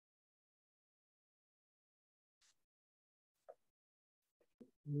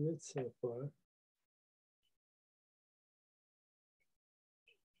Good so far.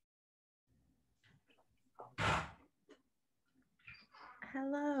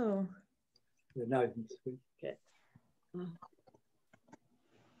 Hello. Now you can speak. Okay.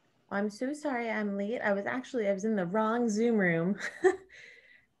 I'm so sorry I'm late. I was in the wrong Zoom room.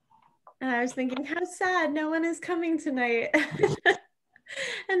 And I was thinking, how sad, no one is coming tonight.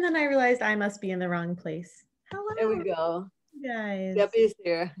 And then I realized I must be in the wrong place. Hello. There we go. Guys. Debbie's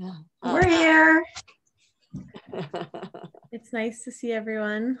here. We're here. It's nice to see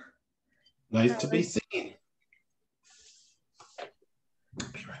everyone. Nice to be seen.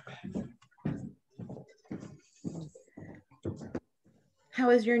 How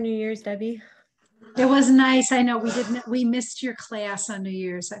was your New Year's, Debbie? It was nice. I know we missed your class on New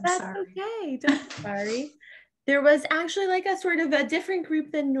Year's. I'm That's sorry. okay. Don't be sorry. There was actually like a sort of a different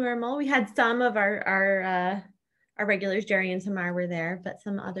group than normal. We had some of our regulars, Jerry and Tamar were there, but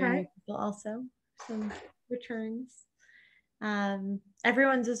some other new people also, some returns.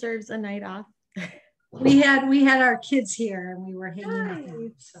 Everyone deserves a night off. We had our kids here and we were hanging with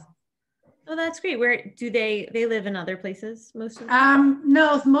them. So. Oh, that's great. Where do they live in other places? Most of them?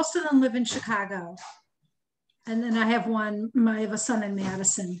 No, most of them live in Chicago. And then I have a son in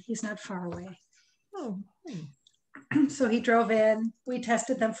Madison. He's not far away. Oh. So he drove in, we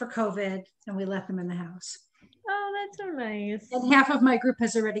tested them for COVID and we let them in the house. Oh, that's so nice. And half of my group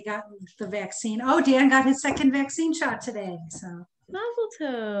has already gotten the vaccine. Oh, Dan got his second vaccine shot today. So Mazel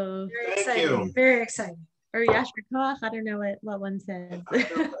tov. Very exciting. Very exciting. Or Yashar Koach, I don't know what one says.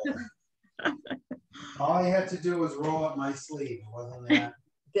 All I had to do was roll up my sleeve. It wasn't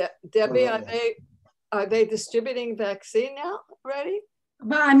that. Debbie, are they distributing vaccine now already?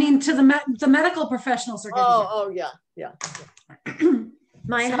 But I mean, to the medical professionals are getting yeah.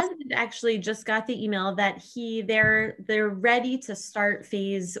 My husband actually just got the email that they're ready to start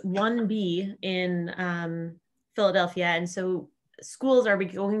phase 1B in Philadelphia, and so schools are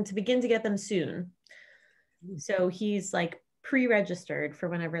going to begin to get them soon. So he's like pre-registered for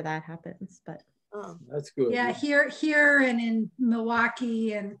whenever that happens. But that's good. Yeah, here and in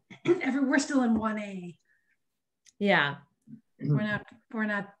Milwaukee and we're still in 1A. Yeah. We're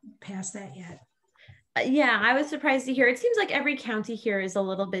not past that yet. Yeah, I was surprised to hear. It seems like every county here is a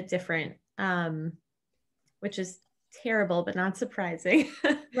little bit different, which is terrible, but not surprising.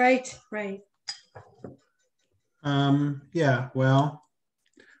 Right. Yeah, well,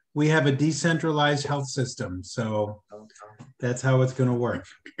 we have a decentralized health system, so that's how it's going to work.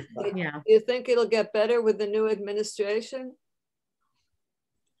 Yeah. You think it'll get better with the new administration?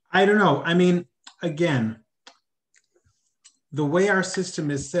 I don't know. I mean, again, the way our system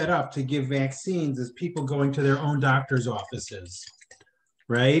is set up to give vaccines is people going to their own doctor's offices,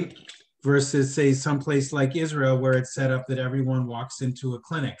 right? Versus, say, someplace like Israel where it's set up that everyone walks into a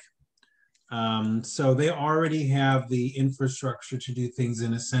clinic. So they already have the infrastructure to do things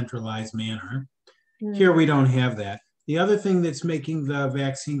in a centralized manner. Here we don't have that. The other thing that's making the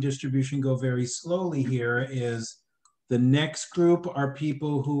vaccine distribution go very slowly here is the next group are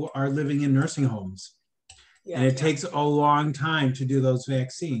people who are living in nursing homes. Yeah, and it takes a long time to do those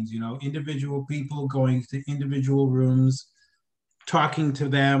vaccines, individual people going to individual rooms, talking to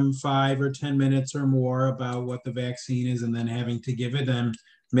them 5 or 10 minutes or more about what the vaccine is, and then having to give it and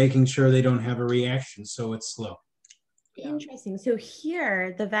making sure they don't have a reaction. So it's slow. Interesting. So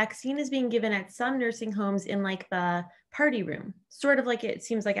here, the vaccine is being given at some nursing homes in like the party room, sort of like it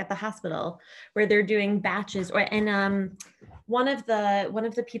seems like at the hospital, where they're doing batches. And one of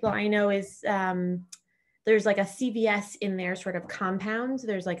the people I know is there's like a CVS in their sort of compound.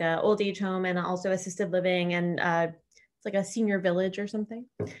 There's like a old age home and also assisted living, and it's like a senior village or something.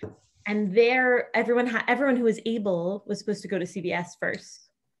 And there, everyone who was able was supposed to go to CVS first.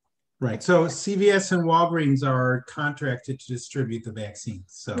 Right. So CVS and Walgreens are contracted to distribute the vaccines.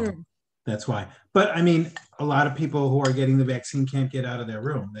 So that's why. But I mean, a lot of people who are getting the vaccine can't get out of their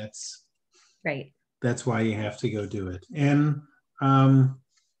room. That's right. That's why you have to go do it. And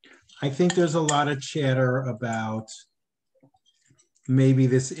I think there's a lot of chatter about maybe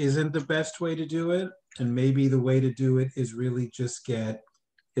this isn't the best way to do it. And maybe the way to do it is really just get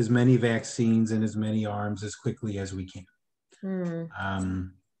as many vaccines and as many arms as quickly as we can.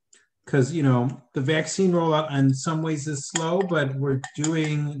 Because, the vaccine rollout in some ways is slow, but we're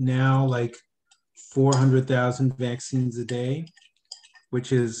doing now like 400,000 vaccines a day,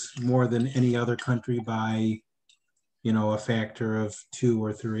 which is more than any other country by, a factor of 2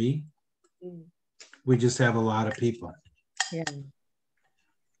 or 3. We just have a lot of people. Yeah.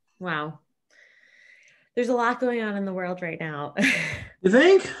 Wow. There's a lot going on in the world right now. You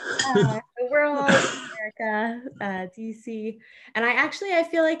think? The world, America, DC. And I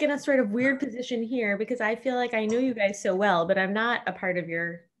feel like in a sort of weird position here because I feel like I know you guys so well, but I'm not a part of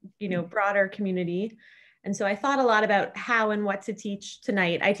your, broader community. And so I thought a lot about how and what to teach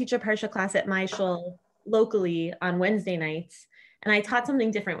tonight. I teach a Parsha class at my shul locally on Wednesday nights, and I taught something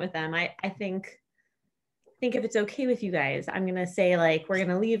different with them. I think if it's okay with you guys, I'm gonna say like, we're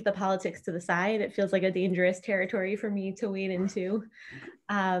gonna leave the politics to the side. It feels like a dangerous territory for me to wade into.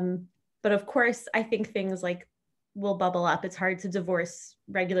 But of course, I think things like will bubble up. It's hard to divorce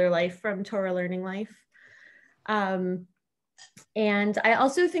regular life from Torah learning life. And I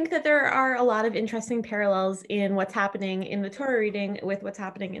also think that there are a lot of interesting parallels in what's happening in the Torah reading with what's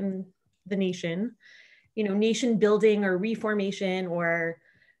happening in the nation. Nation building or reformation or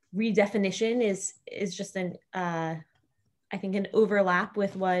redefinition is just I think an overlap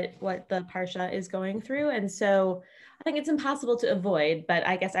with what the Parsha is going through. And so I think it's impossible to avoid, but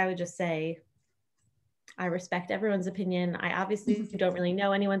I guess I would just say, I respect everyone's opinion. I obviously don't really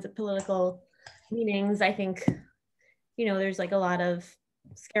know anyone's political meanings. I think, there's like a lot of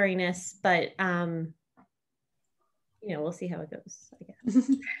scariness, but, we'll see how it goes, I guess.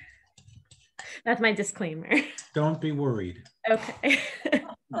 That's my disclaimer. Don't be worried. Okay.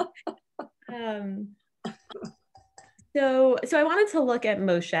 So I wanted to look at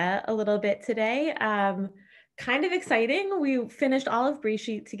Moshe a little bit today. Kind of exciting. We finished all of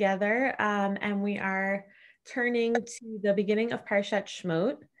Breshit together, and we are turning to the beginning of Parshat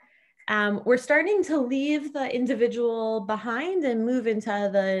Shemot. We're starting to leave the individual behind and move into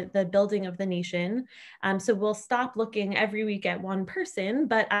the building of the nation. So we'll stop looking every week at one person,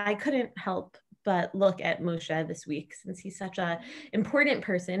 but I couldn't help but look at Moshe this week since he's such an important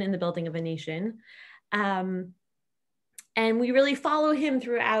person in the building of a nation. And we really follow him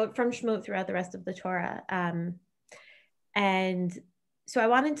from Shemot throughout the rest of the Torah. And so I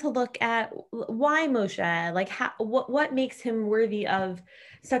wanted to look at why Moshe, like what makes him worthy of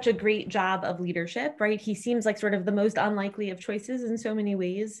such a great job of leadership, right? He seems like sort of the most unlikely of choices in so many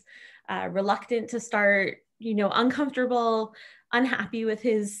ways, reluctant to start, uncomfortable, unhappy with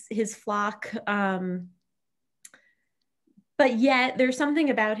his flock. But yet there's something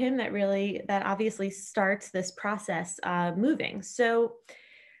about him that obviously starts this process moving. So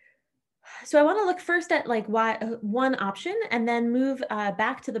I want to look first at like one option and then move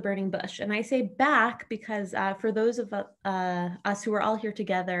back to the burning bush. And I say back because for those of us who are all here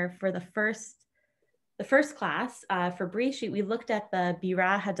together for the first class for Breshit, we looked at the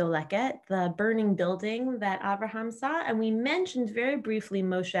Bira Hadoleket, the burning building that Abraham saw, and we mentioned very briefly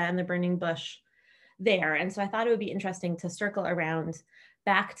Moshe and the burning bush there. And so I thought it would be interesting to circle around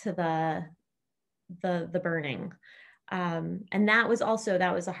back to the burning. And that was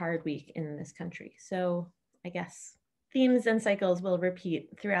a hard week in this country. So I guess themes and cycles will repeat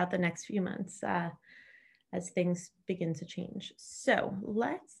throughout the next few months as things begin to change. So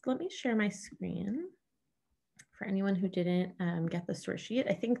let me share my screen for anyone who didn't get the source sheet.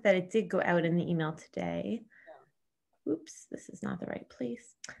 I think that it did go out in the email today. Oops, this is not the right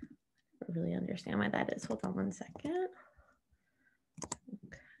place. I don't really understand why that is. Hold on one second.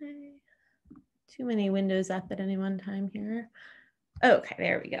 Okay. Too many windows up at any one time here. Okay,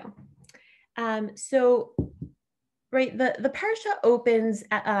 there we go. So, right, the Parsha opens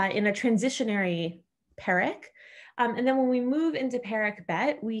in a transitionary parak. And then when we move into parak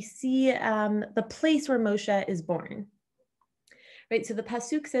bet, we see the place where Moshe is born. Right, so the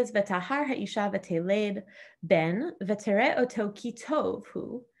pasuk says, "V'tahar ha'isha v'teled ben v'tere oto ki tov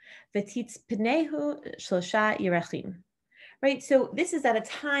hu v'titz pnehu shlosha yirachim." Right, so this is at a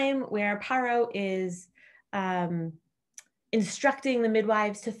time where Paro is instructing the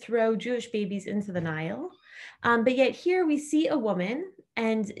midwives to throw Jewish babies into the Nile. But yet here we see a woman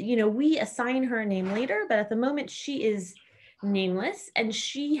and, we assign her a name later, but at the moment she is nameless and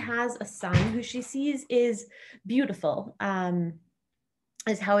she has a son who she sees is beautiful,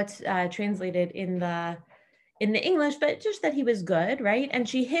 is how it's translated in the English, but just that he was good, right? And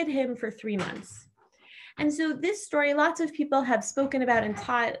she hid him for 3 months. And so this story, lots of people have spoken about and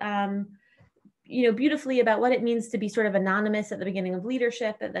taught, beautifully about what it means to be sort of anonymous at the beginning of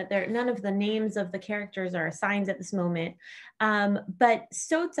leadership, that none of the names of the characters are assigned at this moment. But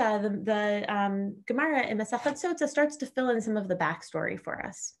Sota, the Gemara in Masachet Sota starts to fill in some of the backstory for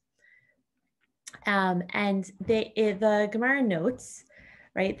us. And the Gemara notes,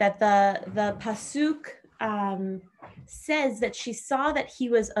 right, that the pasuk says that she saw that he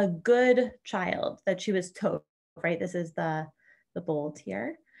was a good child, that she was tov, right? This is the bold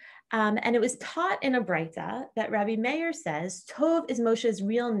here. And it was taught in a Braita that Rabbi Meir says Tov is Moshe's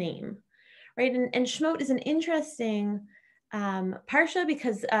real name, right? And Shemot is an interesting parsha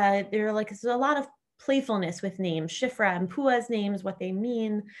because there's a lot of playfulness with names, Shifra and Pua's names, what they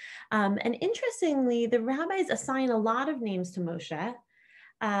mean. And interestingly, the rabbis assign a lot of names to Moshe.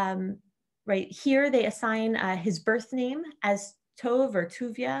 Right here, they assign his birth name as Tov or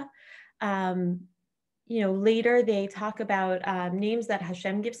Tuvia. Later they talk about names that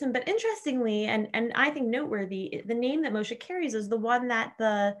Hashem gives him. But interestingly, and I think noteworthy, the name that Moshe carries is the one that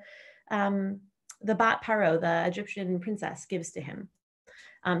the Bat Paro, the Egyptian princess, gives to him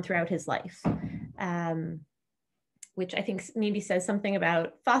throughout his life, which I think maybe says something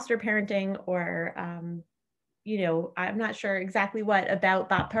about foster parenting or, I'm not sure exactly what about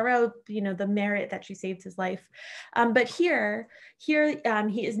Bat Paro, the merit that she saved his life. But here he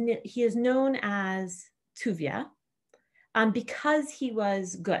is known as Tuvia because he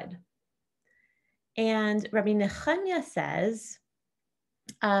was good. And Rabbi Nechemia says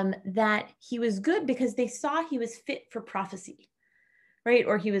that he was good because they saw he was fit for prophecy, right?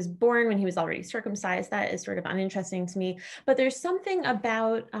 Or he was born when he was already circumcised. That is sort of uninteresting to me. But there's something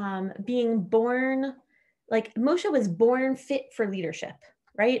about being born, like Moshe was born fit for leadership,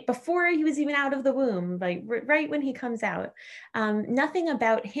 right? Before he was even out of the womb, like right when he comes out. Nothing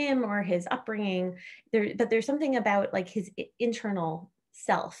about him or his upbringing, but there's something about like his internal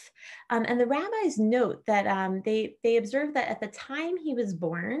self. And the rabbis note that they observe that at the time he was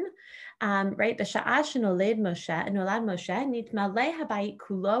born, right, nolad Moshe nitmaleh habayit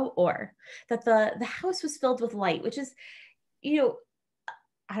kulo or, that the house was filled with light, which is,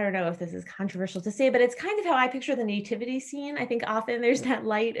 I don't know if this is controversial to say, but it's kind of how I picture the nativity scene. I think often there's that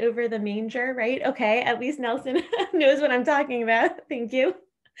light over the manger, right? Okay, at least Nelson knows what I'm talking about. Thank you.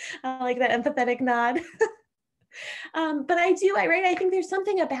 I like that empathetic nod. But I think there's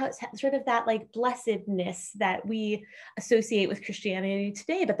something about sort of that like blessedness that we associate with Christianity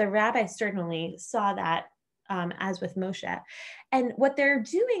today, but the rabbis certainly saw that as with Moshe. And what they're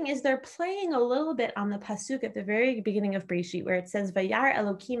doing is they're playing a little bit on the pasuk at the very beginning of Breshit, where it says, Vayar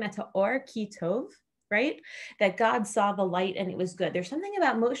Elokim et ha'or ki tov, right? That God saw the light and it was good. There's something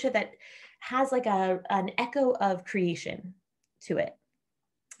about Moshe that has like an echo of creation to it.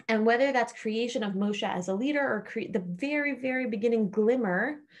 And whether that's creation of Moshe as a leader or the very, very beginning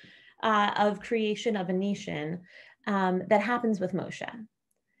glimmer of creation of a nation that happens with Moshe.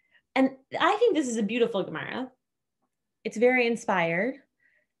 And I think this is a beautiful Gemara. It's very inspired.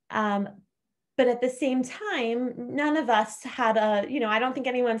 But at the same time, none of us had I don't think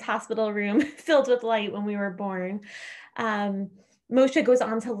anyone's hospital room filled with light when we were born. Moshe goes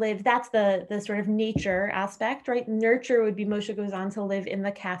on to live, that's the sort of nature aspect, right? Nurture would be Moshe goes on to live in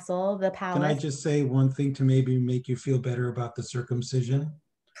the castle, the palace. Can I just say one thing to maybe make you feel better about the circumcision?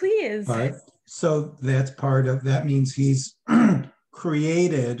 Please. Part? So that means he's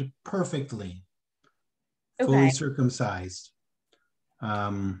created perfectly, fully circumcised.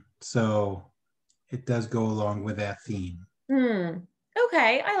 So it does go along with that theme.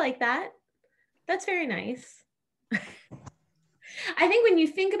 Okay, I like that. That's very nice. I think when you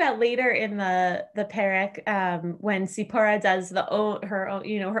think about later in the Perek, when Sipporah does her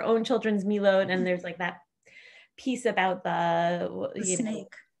own children's milot, and there's like that piece about the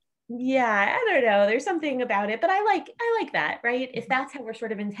snake. Yeah, I don't know. There's something about it, but I like that, right? If that's how we're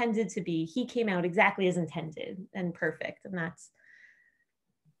sort of intended to be, he came out exactly as intended and perfect, and that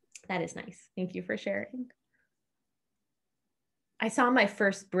is nice. Thank you for sharing. I saw my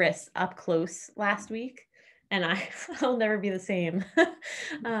first bris up close last week, and I'll never be the same.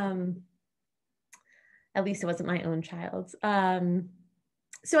 At least it wasn't my own child's.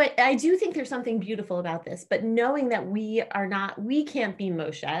 So I do think there's something beautiful about this, but knowing that we can't be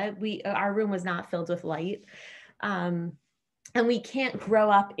Moshe, our room was not filled with light, and we can't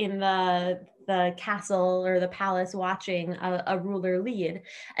grow up in the castle or the palace watching a ruler lead.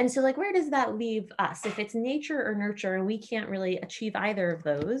 And so like, where does that leave us? If it's nature or nurture and we can't really achieve either of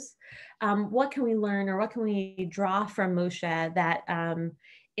those, what can we learn or what can we draw from Moshe that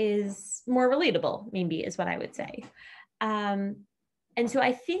is more relatable, maybe, is what I would say. And so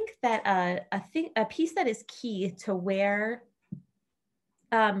I think that a piece that is key to where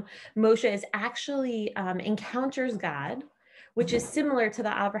Moshe is actually encounters God, which is similar to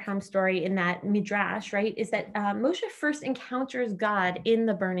the Abraham story in that Midrash, right, is that Moshe first encounters God in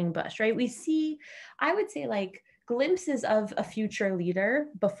the burning bush, right? We see, I would say, like glimpses of a future leader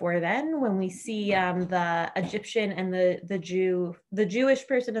before then, when we see the Egyptian and the Jewish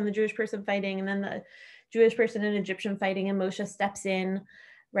person and the Jewish person fighting, and then the Jewish person and Egyptian fighting, and Moshe steps in,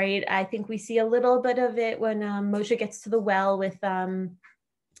 right? I think we see a little bit of it when Moshe gets to the well with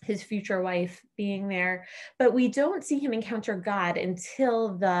his future wife being there, but we don't see him encounter God until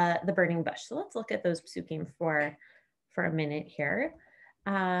the burning bush. So let's look at those psukim for a minute here.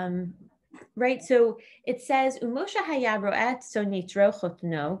 right? So it says, "Umoshe haya ro'et so nitro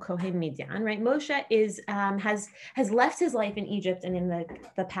chotno kohen Midian." Right? Moshe is has left his life in Egypt and in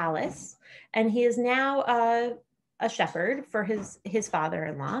the palace, and he is now a shepherd for his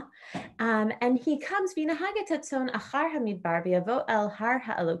father-in-law, and he comes v'nahaget achar hamidbar v'yavo el har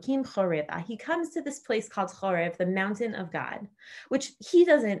ha'elokim Choreb. He comes to this place called Choreb, the mountain of God, which he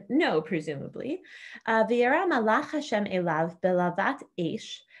doesn't know, presumably. V'yara malach Hashem elav belavat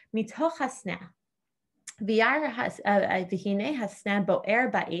esh mitoch hasna. V'yar v'hine hasna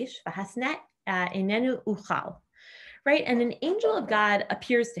bo'er ba'esh v'hasna enenu uchal. Right, and an angel of God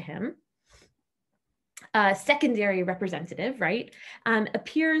appears to him. Secondary representative, right,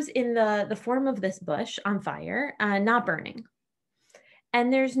 appears in the form of this bush on fire, not burning.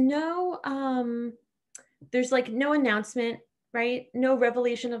 And there's no announcement, right? No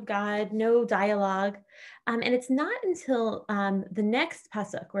revelation of God, no dialogue. And it's not until the next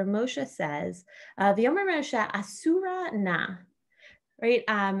pasuk where Moshe says, V'yomer Moshe asura na, right?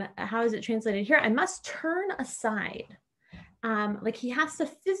 How is it translated here? I must turn aside. Like he has to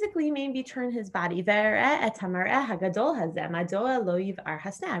physically maybe turn his body. Right? I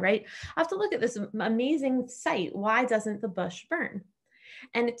have to look at this amazing sight. Why doesn't the bush burn?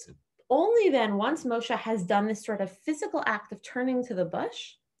 And it's only then, once Moshe has done this sort of physical act of turning to the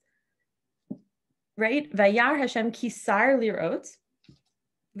bush, right? Vayar Hashem kisar lirot,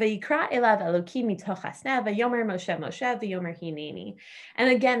 vayikra elav Elokim mitoch hasna, vayomer Moshe Moshe, vayomer hineni. And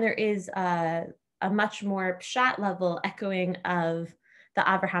again, there is a much more pshat level echoing of the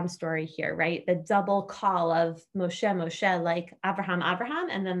Abraham story here, right? The double call of Moshe, Moshe, like Abraham, Abraham,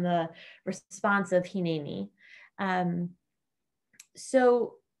 and then the response of Hineni.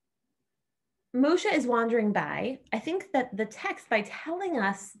 So Moshe is wandering by. I think that the text, by telling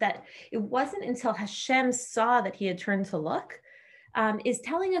us that it wasn't until Hashem saw that he had turned to look, is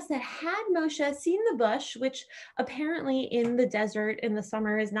telling us that had Moshe seen the bush, which apparently in the desert in the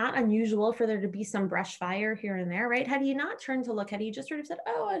summer is not unusual for there to be some brush fire here and there, right? Had he not turned to look, had he just sort of said,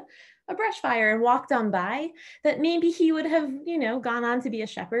 oh, a brush fire, and walked on by, that maybe he would have, gone on to be a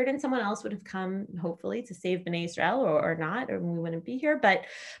shepherd and someone else would have come, hopefully, to save Bnei Israel or not, or we wouldn't be here, but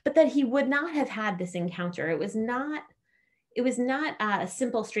that he would not have had this encounter. It was not a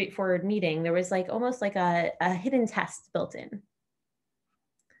simple, straightforward meeting. There was almost like a hidden test built in.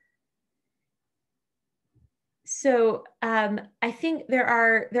 So I think there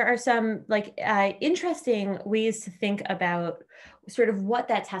are some interesting ways to think about sort of what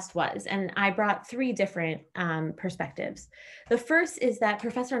that test was. And I brought three different perspectives. The first is that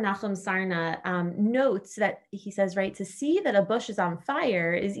Professor Nachum Sarna notes that he says, right, to see that a bush is on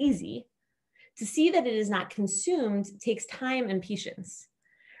fire is easy. To see that it is not consumed takes time and patience,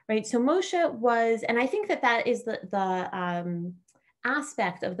 right? So Moshe was, and I think that is the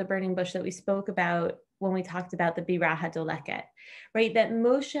aspect of the burning bush that we spoke about when we talked about the Birah HaDoleket, right? That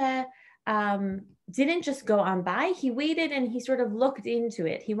Moshe didn't just go on by, he waited and he sort of looked into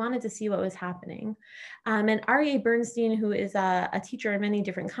it. He wanted to see what was happening. And Aryeh Bernstein, who is a teacher in many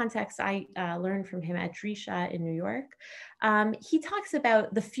different contexts, I learned from him at Drisha in New York. He talks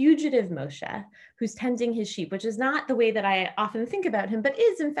about the fugitive Moshe, who's tending his sheep, which is not the way that I often think about him, but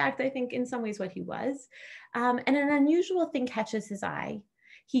is in fact, I think in some ways what he was. And an unusual thing catches his eye.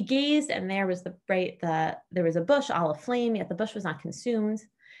 He gazed and there was there was a bush all aflame, yet the bush was not consumed.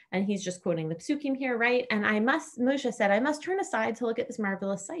 And he's just quoting the psukim here, right? And Moshe said, I must turn aside to look at this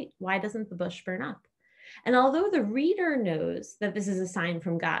marvelous sight. Why doesn't the bush burn up? And although the reader knows that this is a sign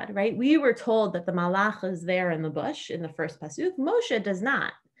from God, right? We were told that the malach is there in the bush in the first pasuk. Moshe does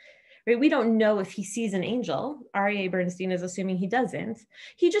not, right? We don't know if he sees an angel. Aryeh Bernstein is assuming he doesn't.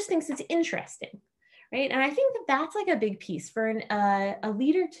 He just thinks it's interesting. Right. And I think that that's a big piece for a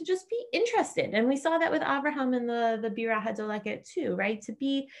leader to just be interested. And we saw that with Abraham in the Birah HaDoleket too, right? To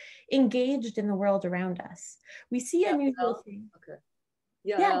be engaged in the world around us. We see unusual things. Okay.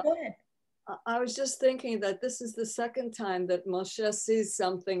 Yeah, go ahead. I was just thinking that this is the second time that Moshe sees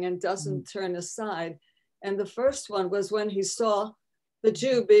something and doesn't turn aside. And the first one was when he saw the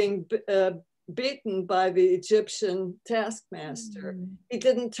Jew being beaten by the Egyptian taskmaster. He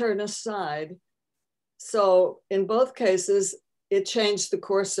didn't turn aside. So in both cases, it changed the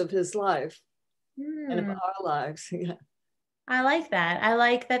course of his life and of our lives. Yeah. I like that. I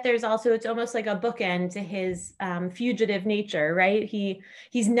like that there's also, it's almost like a bookend to his fugitive nature, right?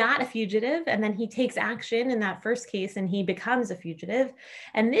 He's not a fugitive, and then he takes action in that first case and he becomes a fugitive.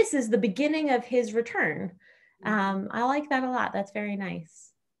 And this is the beginning of his return. I like that a lot. That's very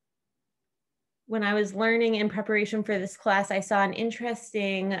nice. When I was learning in preparation for this class, I saw an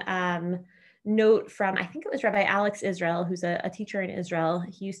interesting note from, I think it was Rabbi Alex Israel, who's a teacher in Israel.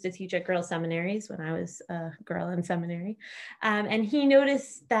 He used to teach at girls' seminaries when I was a girl in seminary. And he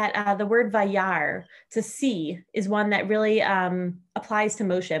noticed that the word vayar, to see, is one that really applies to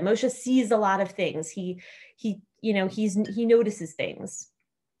Moshe. Moshe sees a lot of things. He notices things.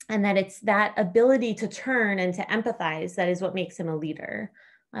 And that it's that ability to turn and to empathize that is what makes him a leader.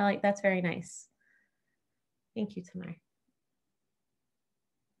 That's very nice. Thank you, Tamar.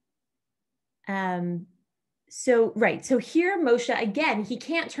 So here Moshe, again, he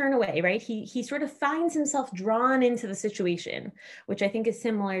can't turn away, right? He sort of finds himself drawn into the situation, which I think is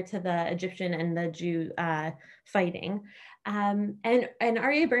similar to the Egyptian and the Jew fighting. And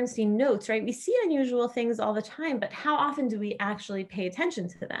Aryeh Bernstein notes, right, we see unusual things all the time, but how often do we actually pay attention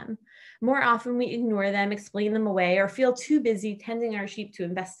to them? More often we ignore them, explain them away, or feel too busy tending our sheep to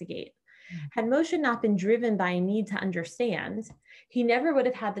investigate. Had Moshe not been driven by a need to understand, he never would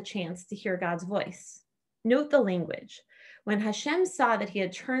have had the chance to hear God's voice. Note the language. When Hashem saw that he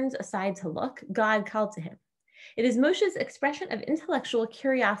had turned aside to look, God called to him. It is Moshe's expression of intellectual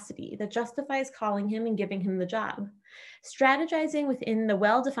curiosity that justifies calling him and giving him the job. Strategizing within the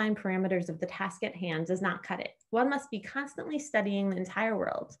well-defined parameters of the task at hand does not cut it. One must be constantly studying the entire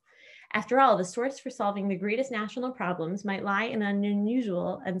world. After all, the source for solving the greatest national problems might lie in an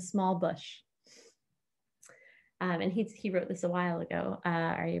unusual and small bush. And he wrote this a while ago,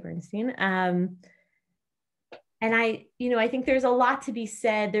 Aryeh Bernstein. And I think there's a lot to be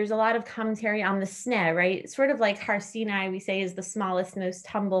said. There's a lot of commentary on the Sneh, right? Sort of like Har Sinai, we say, is the smallest, most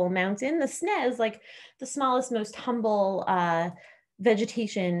humble mountain. The Sneh is like the smallest, most humble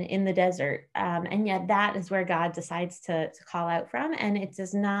vegetation in the desert. And yet that is where God decides to call out from. And it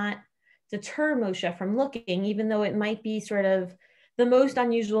does not deter Moshe from looking, even though it might be sort of the most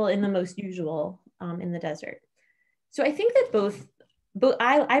unusual in the most usual in the desert. So I think that both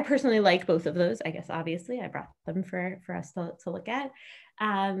I personally like both of those. I guess obviously I brought them for us to look at.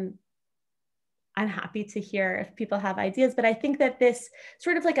 I'm happy to hear if people have ideas, but I think that this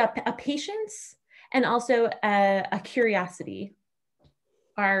sort of like a patience and also a curiosity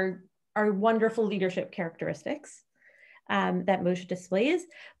are wonderful leadership characteristics that Moshe displays.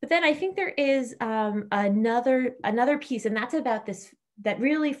 But then I think there is another piece, and that's about this, that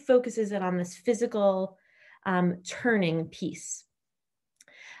really focuses it on this physical turning piece.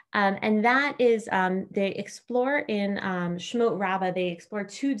 And that is, they explore in Shemot Rabbah, they explore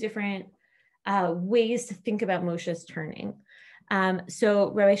two different ways to think about Moshe's turning.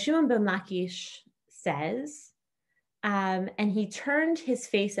 So Rabbi Shimon ben Lakish says, and he turned his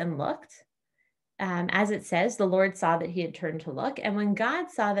face and looked. As it says, the Lord saw that he had turned to look. And when God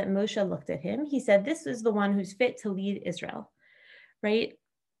saw that Moshe looked at him, he said, this is the one who's fit to lead Israel, right?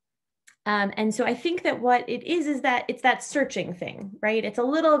 And so I think that what it is that it's that searching thing, right? It's a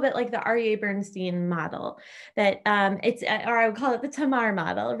little bit like the Aryeh Bernstein model, that or I would call it the Tamar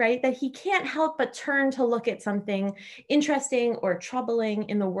model, right? That he can't help but turn to look at something interesting or troubling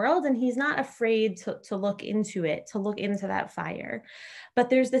in the world. And he's not afraid to look into it, to look into that fire.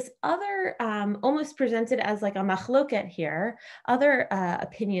 But there's this other, almost presented as like a machloket here, other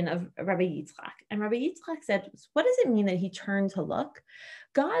opinion of Rabbi Yitzchak. And Rabbi Yitzchak said, what does it mean that he turned to look?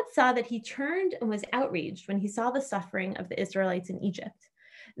 God saw that he turned and was outraged when he saw the suffering of the Israelites in Egypt.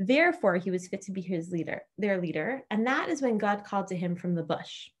 Therefore, he was fit to be their leader. And that is when God called to him from the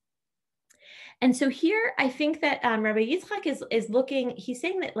bush. And so here, I think that Rabbi Yitzchak is looking, he's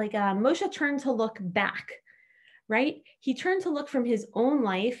saying that like Moshe turned to look back, right? He turned to look from his own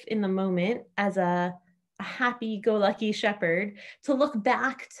life in the moment as a happy-go-lucky shepherd, to look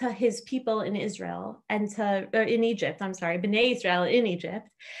back to his people in Israel and in Egypt, B'nai Israel in Egypt,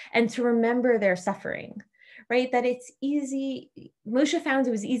 and to remember their suffering, right? That it's easy, Moshe found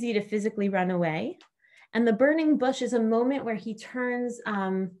it was easy to physically run away. And the burning bush is a moment where he turns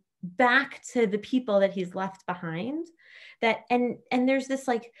back to the people that he's left behind, and there's this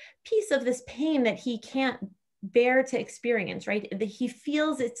like piece of this pain that he can't bear to experience, right? That he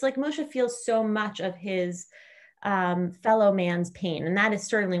feels, it's like Moshe feels so much of his fellow man's pain. And that is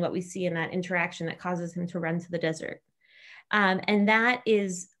certainly what we see in that interaction that causes him to run to the desert. And that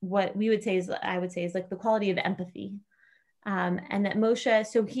is what I would say is like the quality of empathy. And that Moshe,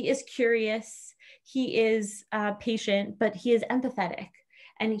 so he is curious, he is patient, but he is empathetic.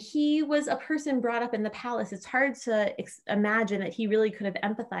 And he was a person brought up in the palace. It's hard to imagine that he really could have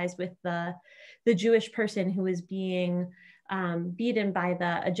empathized with the Jewish person who was being beaten by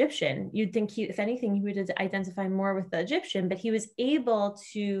the Egyptian. You'd think if anything, he would identify more with the Egyptian, but he was able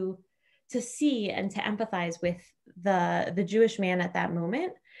to see and to empathize with the Jewish man at that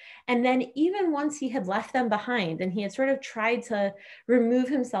moment. And then even once he had left them behind and he had sort of tried to remove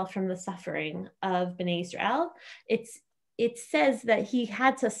himself from the suffering of Bnei Israel, it says that he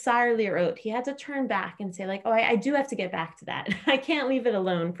had to sar lirot, he had to turn back and say like, oh, I do have to get back to that. I can't leave it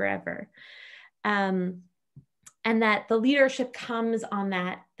alone forever. And that the leadership comes on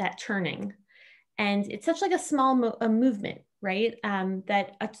that turning. And it's such like a small a movement, right?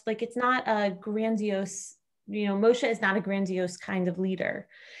 That like, it's not a grandiose, Moshe is not a grandiose kind of leader.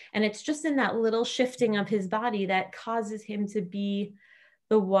 And it's just in that little shifting of his body that causes him to be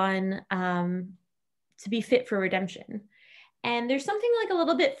the one to be fit for redemption. And there's something like a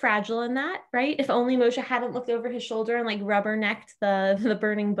little bit fragile in that, right? If only Moshe hadn't looked over his shoulder and like rubbernecked the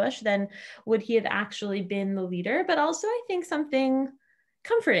burning bush, then would he have actually been the leader? But also I think something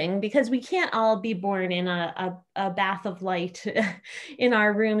comforting, because we can't all be born in a bath of light in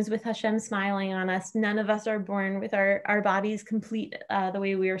our rooms with Hashem smiling on us. None of us are born with our bodies complete the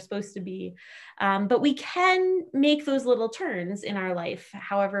way we are supposed to be. But we can make those little turns in our life,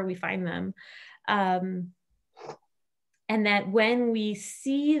 however we find them. And that when we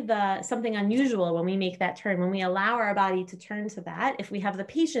see something unusual, when we make that turn, when we allow our body to turn to that, if we have the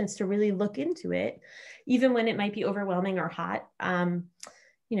patience to really look into it, even when it might be overwhelming or hot,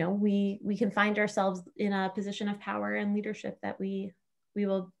 we can find ourselves in a position of power and leadership that we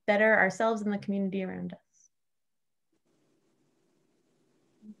will better ourselves and the community around us.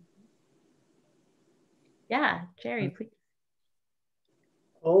 Yeah, Jerry, please.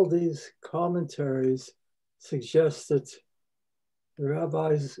 All these commentaries suggest that the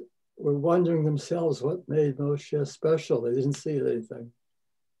rabbis were wondering themselves what made Moshe special. They didn't see anything.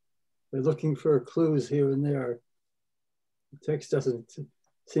 They're looking for clues here and there. The text doesn't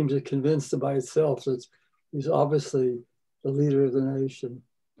seem to convince them by itself that he's obviously the leader of the nation.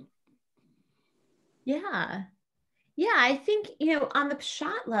 Yeah. Yeah, I think, on the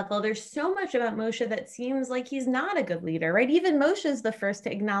Pshat level, there's so much about Moshe that seems like he's not a good leader, right? Even Moshe is the first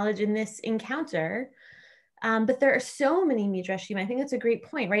to acknowledge in this encounter. But there are so many midrashim. I think that's a great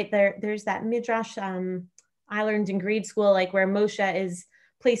point, right? There's that midrash I learned in grade school, like where Moshe is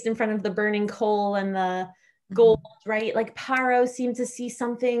placed in front of the burning coal and the gold, right? Like Paro seemed to see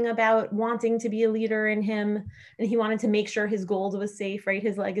something about wanting to be a leader in him, and he wanted to make sure his gold was safe, right?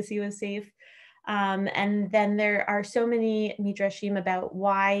 His legacy was safe. And then there are so many midrashim about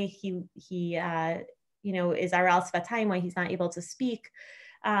why he is aral svatayim, why he's not able to speak.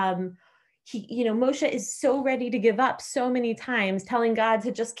 Moshe is so ready to give up so many times, telling God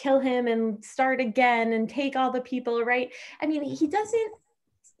to just kill him and start again and take all the people, right? I mean, he doesn't,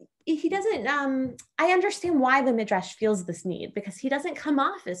 I understand why the Midrash feels this need, because he doesn't come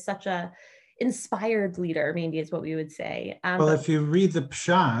off as such a inspired leader, maybe is what we would say. Well, if you read the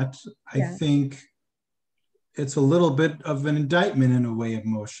Pshat, I think it's a little bit of an indictment in a way of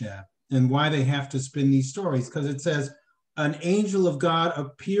Moshe and why they have to spin these stories, because it says, an angel of God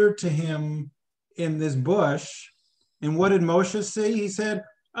appeared to him in this bush. And what did Moshe say? He said,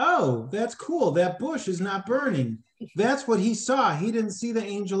 oh, that's cool. That bush is not burning. That's what he saw. He didn't see the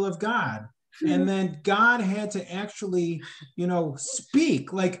angel of God. And then God had to actually,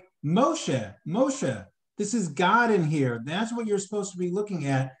 speak like, Moshe, this is God in here. That's what you're supposed to be looking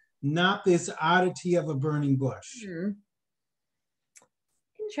at, not this oddity of a burning bush.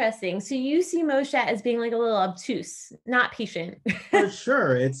 Interesting. So you see Moshe as being like a little obtuse, not patient. For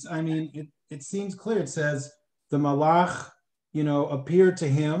sure. It seems clear. It says the malach, appeared to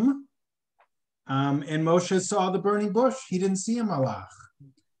him, and Moshe saw the burning bush. He didn't see a malach.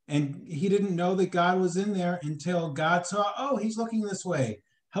 And he didn't know that God was in there until God saw, oh, he's looking this way.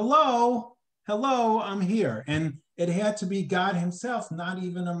 Hello, I'm here. And it had to be God himself, not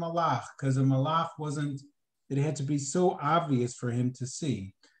even a malach, because a malach it had to be so obvious for him to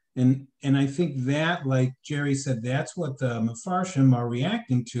see. And I think that, like Jerry said, that's what the Mefarshim are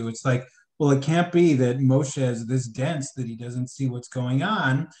reacting to. It's like, well, it can't be that Moshe is this dense that he doesn't see what's going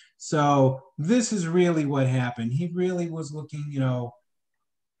on. So this is really what happened. He really was looking,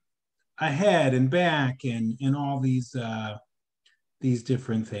 ahead and back and all these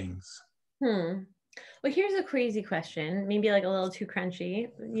different things. Well, here's a crazy question, maybe like a little too crunchy.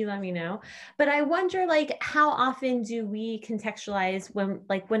 You let me know. But I wonder, like, how often do we contextualize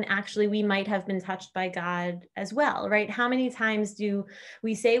when actually we might have been touched by God as well, right? How many times do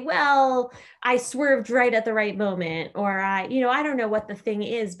we say, well, I swerved right at the right moment, or I don't know what the thing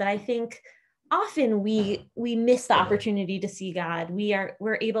is, but I think often we miss the opportunity to see God.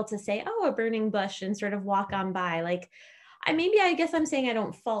 We're able to say, oh, a burning bush, and sort of walk on by. Like, I guess I'm saying I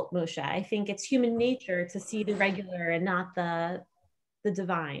don't fault Moshe. I think it's human nature to see the regular and not the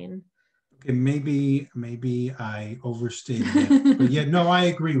divine. Okay, maybe I overstated it, but yeah, no, I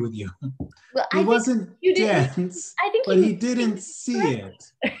agree with you. Well, He wasn't dense, I think but he didn't see it.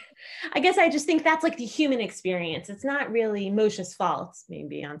 I guess I just think that's like the human experience. It's not really Moshe's fault,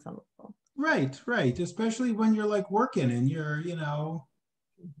 maybe on some level. Right, right. Especially when you're like working and you're,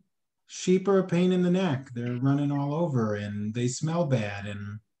 sheep are a pain in the neck. They're running all over and they smell bad.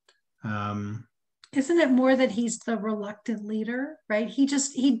 And isn't it more that he's the reluctant leader, right? He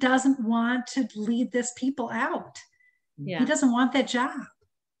doesn't want to lead this people out. Yeah. He doesn't want that job.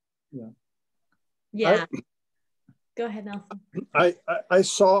 Yeah. Yeah. Go ahead, Nelson. I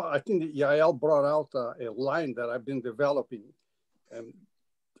saw, I think that Yael brought out a line that I've been developing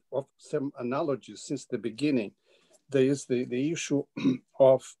of some analogies since the beginning. There is the issue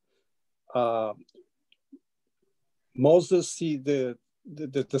of Moses see the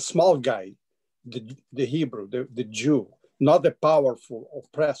small guy, the Hebrew, the Jew, not the powerful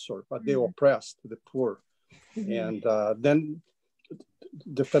oppressor, but the oppressed, the poor. And then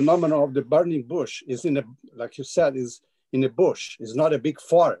the phenomenon of the burning bush is like you said, is in a bush. It's not a big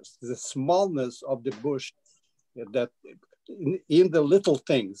forest. It's the smallness of the bush that in the little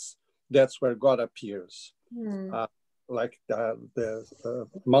things, that's where God appears. Like the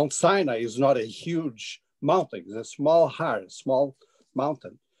Mount Sinai is not a huge mountain. It's a small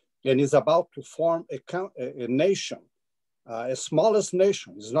mountain, and is about to form a nation, a smallest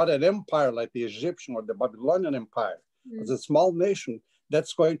nation. It's not an empire like the Egyptian or the Babylonian Empire. It's a small nation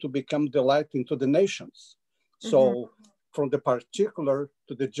that's going to become the light into the nations. So from the particular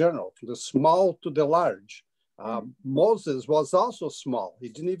to the general, from the small to the large, Moses was also small. He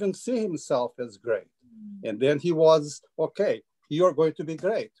didn't even see himself as great. And then he was, okay, you're going to be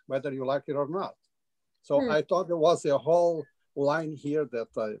great, whether you like it or not. So I thought there was a whole line here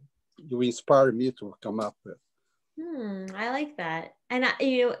that you inspired me to come up with. I like that. And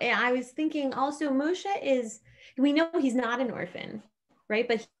I was thinking also Moshe we know he's not an orphan, right?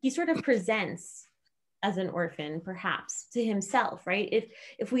 But he sort of presents as an orphan, perhaps, to himself, right?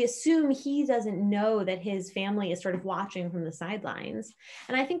 If we assume he doesn't know that his family is sort of watching from the sidelines.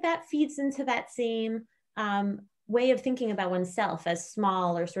 And I think that feeds into that same way of thinking about oneself as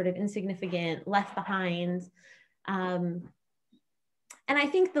small or sort of insignificant, left behind. And I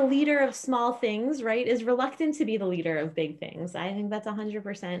think the leader of small things, right, is reluctant to be the leader of big things. I think that's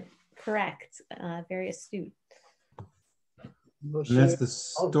 100% correct, very astute. And that's the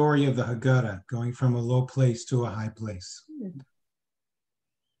story of the Haggadah, going from a low place to a high place.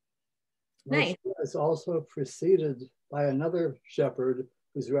 Nice. It's also preceded by another shepherd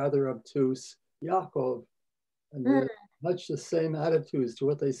who's rather obtuse, Yaakov, and they're much the same attitudes to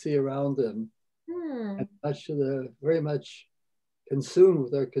what they see around them, and very much consumed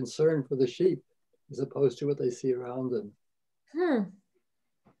with their concern for the sheep, as opposed to what they see around them.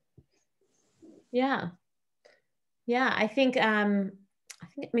 Yeah, I think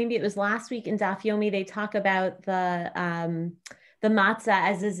maybe it was last week in Daf Yomi, they talk about the matzah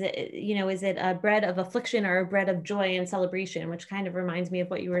as is it a bread of affliction or a bread of joy and celebration, which kind of reminds me of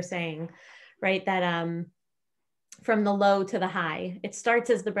what you were saying, right? That from the low to the high, it starts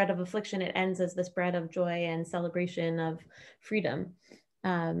as the bread of affliction, it ends as this bread of joy and celebration of freedom.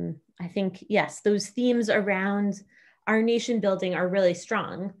 I think, yes, those themes around our nation building are really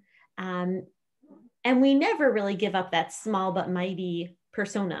strong. And we never really give up that small but mighty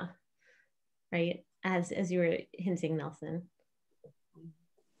persona, right? As you were hinting, Nelson.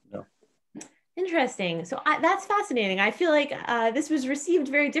 Yeah. Interesting. So that's fascinating. I feel like this was received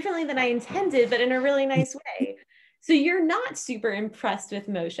very differently than I intended, but in a really nice way. So you're not super impressed with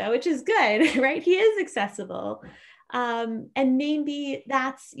Moshe, which is good, right? He is accessible. And maybe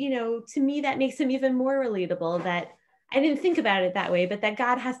that's, to me, that makes him even more relatable, that I didn't think about it that way, but that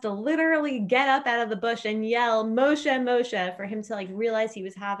God has to literally get up out of the bush and yell, Moshe, Moshe, for him to realize he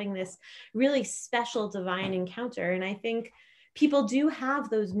was having this really special divine encounter. And I think people do have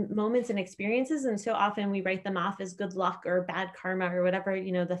those moments and experiences. And so often we write them off as good luck or bad karma or whatever,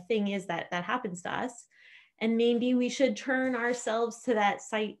 the thing is that happens to us. And maybe we should turn ourselves to that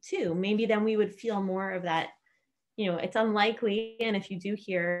site too. Maybe then we would feel more of that. It's unlikely. And if you do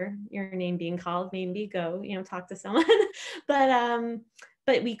hear your name being called, maybe go, talk to someone,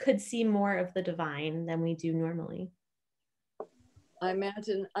 but we could see more of the divine than we do normally. I'm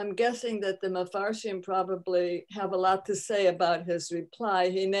guessing that the Mefarshim probably have a lot to say about his reply,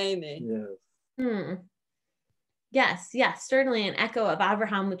 Hineni. Yes. Yes, certainly an echo of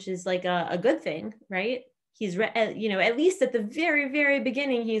Abraham, which is like a good thing, right? He's, at least at the very, very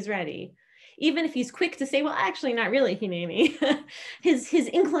beginning, he's ready. Even if he's quick to say, well, actually, not really, Hineni. his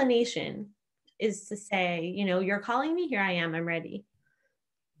inclination is to say, you're calling me, here I am, I'm ready.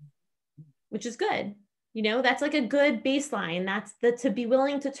 which is good. You know, that's like a good baseline. That's the to be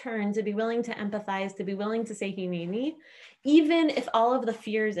willing to turn, to be willing to empathize, to be willing to say hineni, even if all of the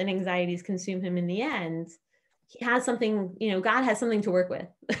fears and anxieties consume him in the end. He has something, you know, God has something to work with.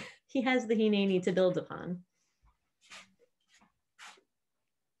 He has the hineni to build upon.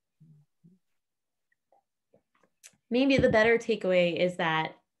 Maybe the better takeaway is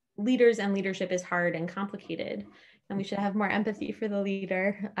that leaders and leadership is hard and complicated, and we should have more empathy for the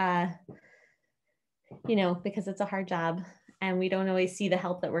leader, you know, because it's a hard job and we don't always see the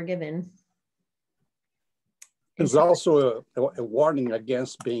help that we're given. There's also a warning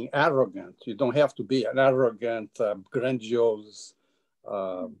against being arrogant. You don't have to be an arrogant, grandiose,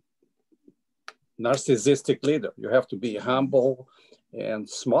 narcissistic leader. You have to be humble and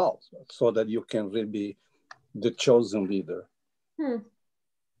small so that you can really be the chosen leader.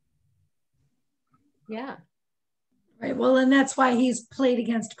 Yeah. Right. Well, and that's why he's played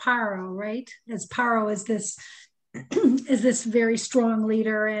against Paro, right? As Paro is this is this very strong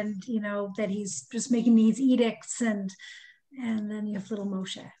leader, and you know that he's just making these edicts, and then you have little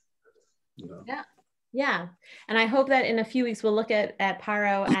Moshe. Yeah. And I hope that in a few weeks we'll look at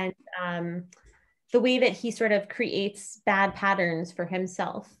Paro and the way that he sort of creates bad patterns for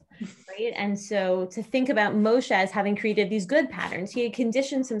himself. Right. And so to think about Moshe as having created these good patterns, he had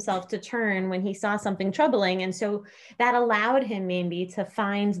conditioned himself to turn when he saw something troubling. And so that allowed him maybe to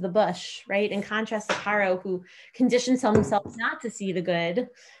find the bush, right? In contrast to Paro, who conditions himself not to see the good.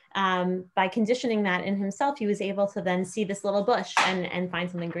 By conditioning that in himself, he was able to then see this little bush and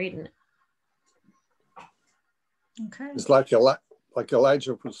find something great in it. Okay. It's like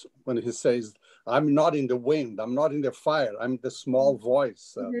Elijah when he says, I'm not in the wind, I'm not in the fire, I'm the small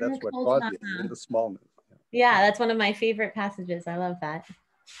voice. That's what God is, in the smallness. Yeah, that's one of my favorite passages. I love that.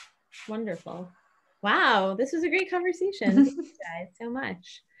 Wonderful. Wow, this was a great conversation. Thank you guys so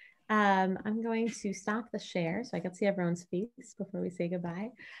much. I'm going to stop the share so I can see everyone's face before we say goodbye.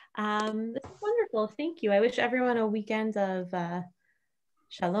 This is wonderful. Thank you. I wish everyone a weekend of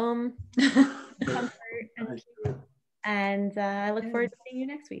shalom, comfort, and peace. And I look forward to seeing you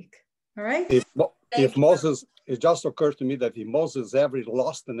next week. All right. If Moses, it just occurred to me that if Moses ever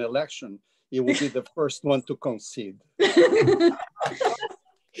lost an election, he would be the first one to concede.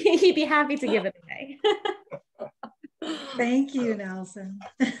 He'd be happy to give it away. Thank you, Nelson.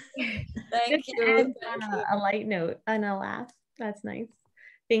 Thank you. On a light note and a laugh. That's nice.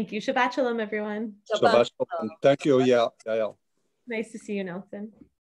 Thank you. Shabbat shalom, everyone. Shabbat shalom. Thank you, Yael. Nice to see you, Nelson.